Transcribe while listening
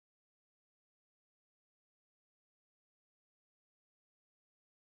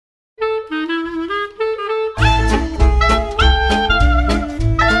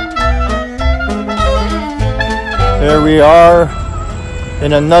here we are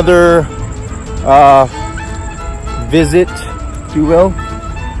in another visit, if you will.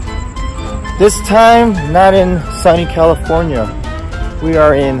 This time, not in sunny California. We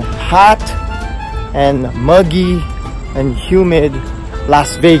are in hot and muggy and humid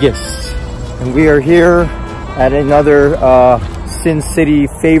Las Vegas. And we are here at another Sin City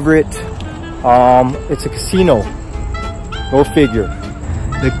favorite. It's a casino. Go figure.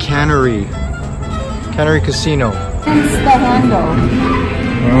 The Cannery Casino. It's the handle.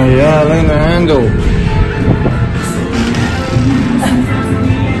 Oh yeah, look at the handle.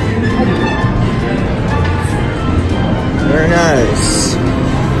 Very nice.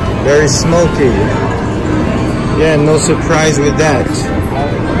 Very smoky. Yeah, no surprise with that.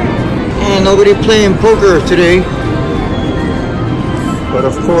 And nobody playing poker today. But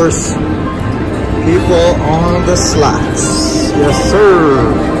of course, people on the slots. Yes,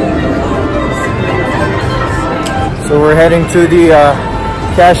 sir. So we're heading to the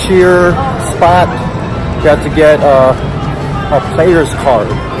cashier spot. Got to get a player's card.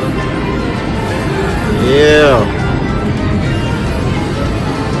 Yeah.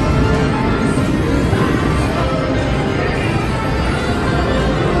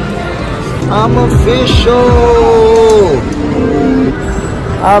 I'm official.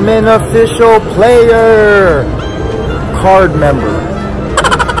 I'm an official player. Card member.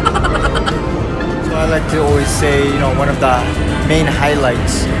 So I like to always say, you know, one of the main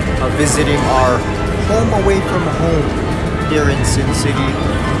highlights of visiting our home away from home here in Sin City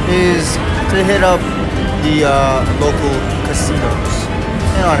is to hit up the local casinos.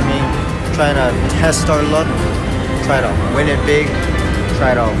 You know what I mean? Trying to test our luck, try to win it big,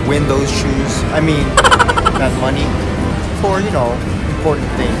 try to win those shoes. I mean, that money for, you know, important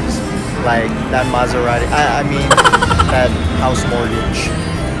things like that Maserati. I mean, that house mortgage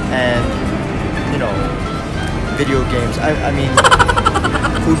and, you know, video games. I mean,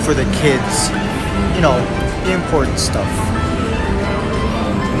 food for the kids. You know, the important stuff.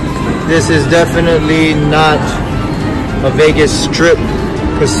 This is definitely not a Vegas Strip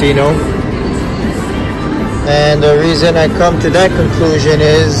casino. And the reason I come to that conclusion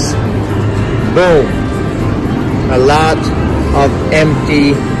is, boom, a lot of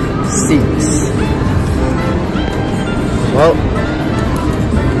empty seats. Well,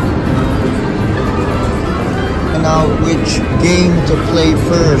 and now which game to play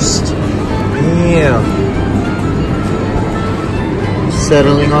first? Yeah.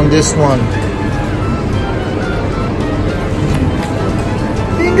 Settling on this one.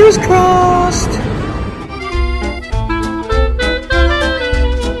 Fingers crossed.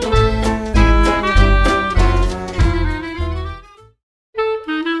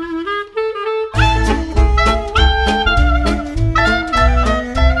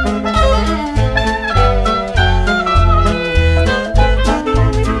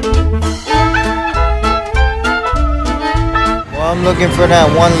 I'm looking for that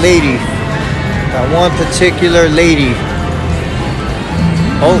one lady, that one particular lady.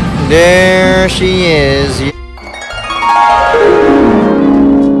 Oh, there she is.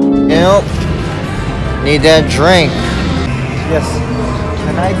 Yep, need that drink. Yes,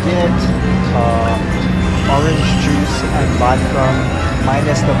 can I get orange juice and vodka,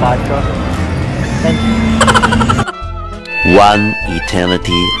 minus the vodka? Thank you. One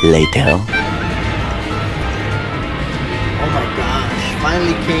eternity later. Oh my gosh,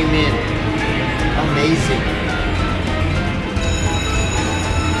 finally came in. Amazing.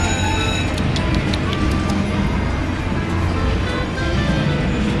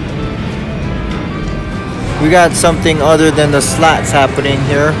 We got something other than the slots happening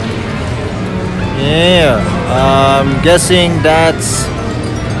here. Yeah, I'm guessing that's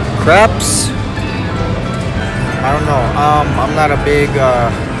craps. I don't know. I'm not a big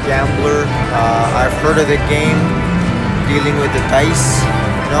gambler. I've heard of the game, dealing with the dice,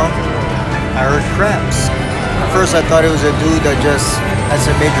 you know. I heard craps. At first I thought it was a dude that just had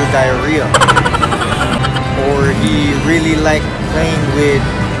some major diarrhea, or he really liked playing with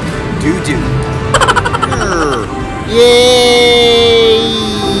doo-doo. Yay!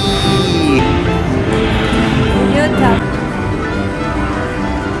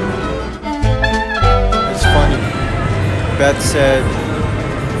 It's funny. Beth said,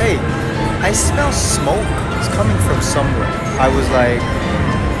 "Hey, I smell smoke. It's coming from somewhere." I was like,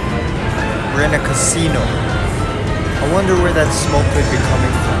 "We're in a casino. I wonder where that smoke could be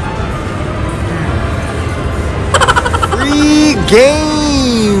coming from." Free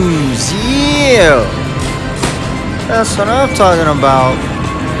games! Yeah! That's what I'm talking about.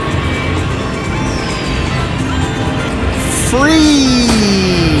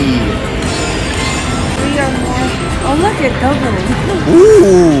 Free! We are more. Oh, look, it doubled.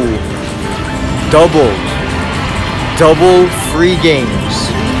 Ooh! Double free games.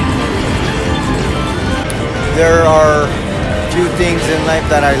 There are few things in life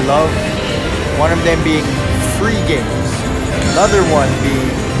that I love. One of them being free games. Another one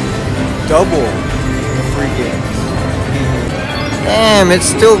being double the free games. Damn, it's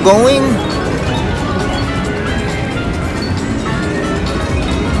still going?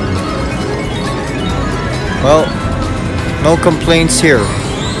 Well, no complaints here.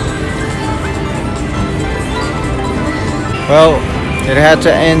 Well, it had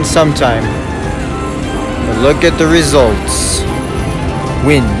to end sometime. But look at the results.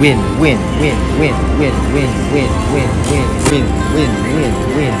 Win, win, win, win, win, win, win, win, win, win, win, win, win, win,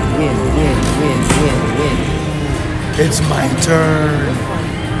 win, win, win, win, win. It's my turn.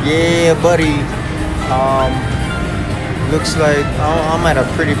 Yeah, buddy. Looks like I'm at a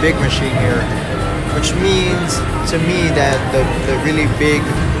pretty big machine here, which means to me that the really big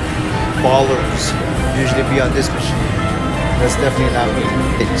ballers usually be on this machine. That's definitely not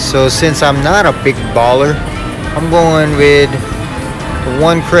me. So since I'm not a big baller, I'm going with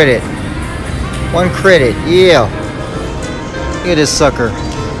 1 credit. 1 credit, yeah. Look at this sucker.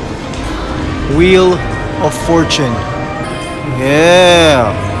 Wheel of Fortune.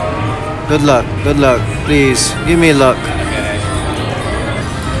 Yeah. Good luck, please. Give me luck.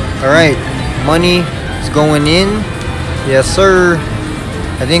 Alright, money is going in. Yes, sir.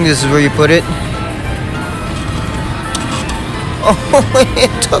 I think this is where you put it. Oh,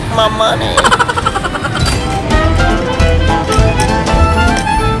 it took my money.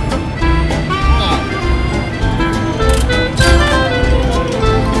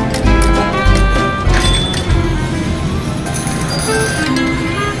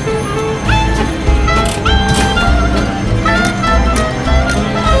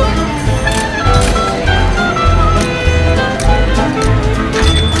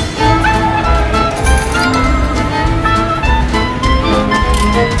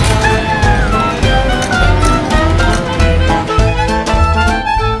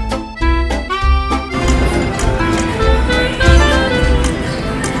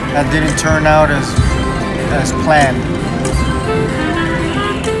 That didn't turn out as planned.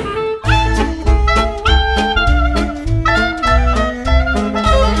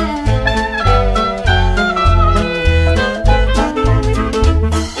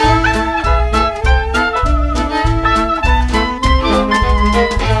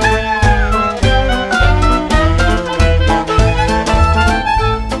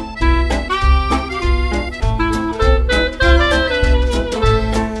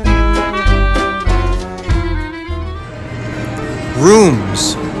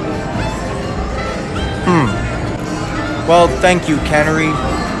 Rooms. Well, thank you, Cannery,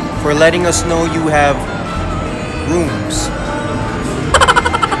 for letting us know you have rooms.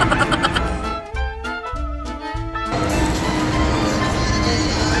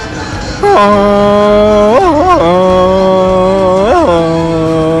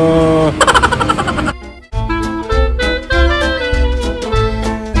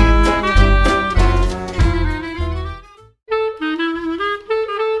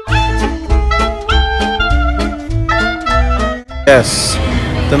 Yes,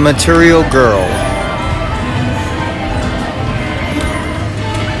 the Material Girl.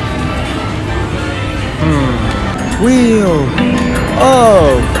 Wheel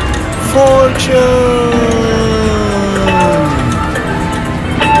of Fortune.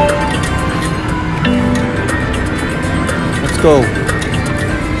 Let's go.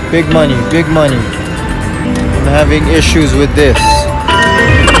 Big money, big money. I'm having issues with this.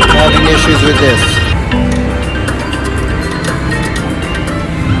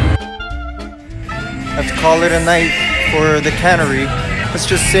 Let's call it a night for the Cannery. Let's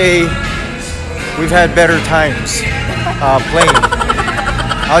just say we've had better times playing.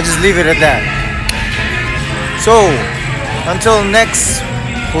 I'll just leave it at that. So, until next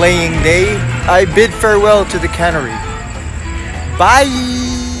playing day, I bid farewell to the Cannery. Bye!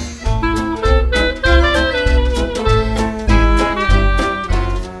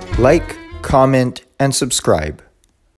 Like, comment, and subscribe.